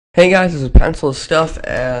Hey guys, this is Pencil Stuff,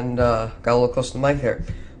 and got a little close to the mic here.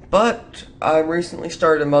 But I recently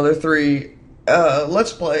started Mother 3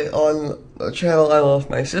 Let's Play on the channel I Love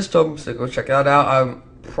My System, so go check that out. I'm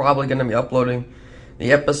probably going to be uploading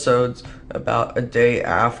the episodes about a day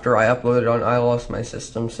after I upload it on I Lost My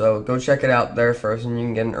System, so go check it out there first, and you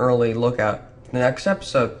can get an early look at the next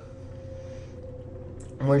episode,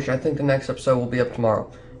 which I think the next episode will be up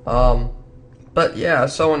tomorrow. But yeah,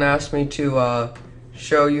 someone asked me to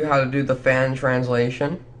show you how to do the fan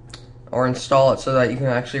translation or install it so that you can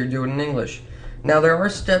actually do it in English. Now there are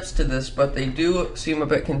steps to this, but they do seem a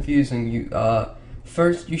bit confusing.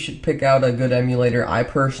 First you should pick out a good emulator. I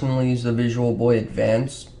personally use the Visual Boy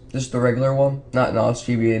Advance, just the regular one, not NOS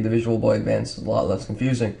GBA. The Visual Boy Advance is a lot less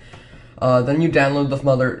confusing. Then you download the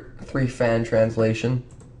Mother 3 fan translation,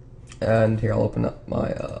 and here I'll open up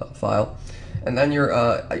my file. And then you're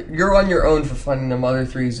on your own for finding the Mother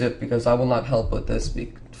 3 zip, because I will not help with this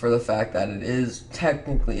for the fact that it is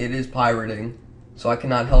pirating, so I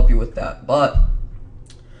cannot help you with that. But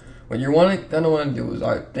what you're gonna want to do is,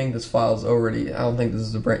 I think this file's already, I don't think this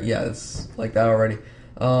is a brand, yeah, it's like that already.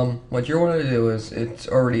 What you want to do is, it's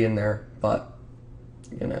already in there, but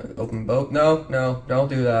you're gonna open both. No, don't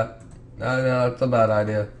do that. No, that's a bad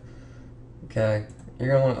idea. Okay, you're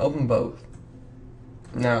gonna want to open both.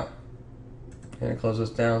 Now, I'm gonna close this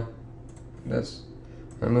down. I'm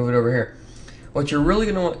gonna move it over here. What you're really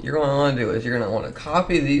gonna want to do is you're gonna want to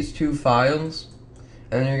copy these two files,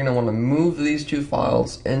 and then you're gonna want to move these two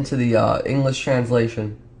files into the English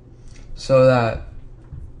translation, so that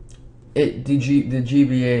the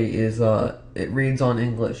GBA is it reads on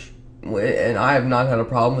English. And I have not had a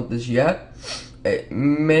problem with this yet. It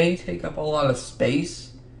may take up a lot of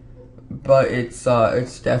space, but it's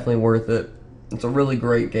definitely worth it. It's a really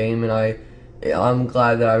great game, and I'm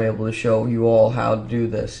glad that I'm able to show you all how to do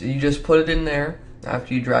this. You just put it in there.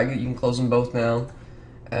 After you drag it, you can close them both now.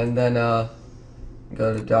 And then go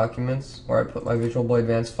to Documents, where I put my Visual Boy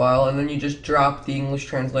Advance file. And then you just drop the English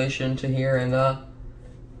translation to here. And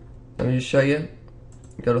let me just show you.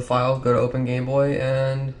 Go to File, go to Open Game Boy,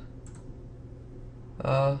 and...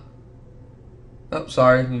 oh,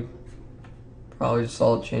 sorry. You probably just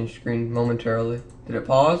saw it change screen momentarily. Did it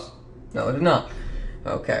pause? No, it did not.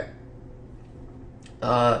 Okay.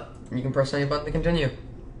 You can press any button to continue.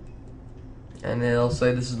 And it'll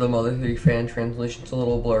say this is the Mother 3 fan translation. It's a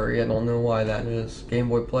little blurry, I don't know why that is. Game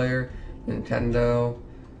Boy Player, Nintendo,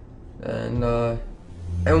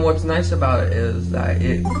 and what's nice about it is that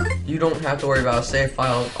you don't have to worry about a save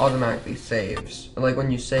file. It automatically saves. Like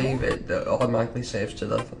when you save it, it automatically saves to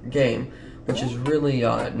the game, which is really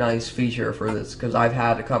a nice feature for this, because I've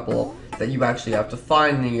had a couple that you actually have to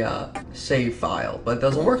find the save file, but it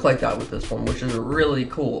doesn't work like that with this one, which is really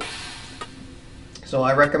cool. So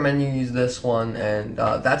I recommend you use this one, and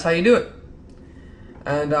that's how you do it.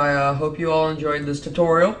 And I hope you all enjoyed this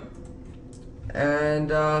tutorial,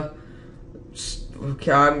 and okay,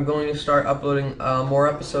 I'm going to start uploading more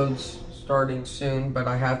episodes starting soon, but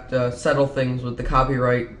I have to settle things with the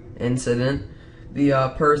copyright incident.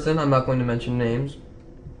 The person, I'm not going to mention names,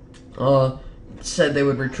 said they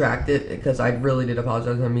would retract it, because I really did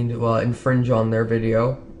apologize. I mean to infringe on their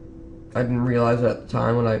video. I didn't realize it at the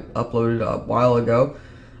time when I uploaded a while ago.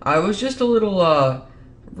 I was just a little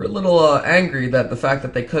angry that the fact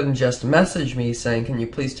that they couldn't just message me saying, "Can you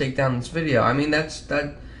please take down this video?" I mean, that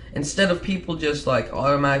instead of people just like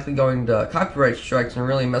automatically going to copyright strikes and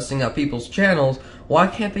really messing up people's channels, why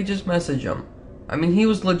can't they just message him? I mean, he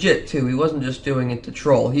was legit too. He wasn't just doing it to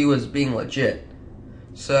troll. He was being legit.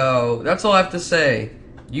 So, that's all I have to say.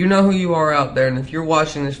 You know who you are out there, and if you're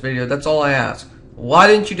watching this video, that's all I ask. Why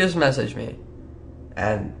didn't you just message me?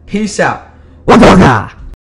 And peace out. Waka!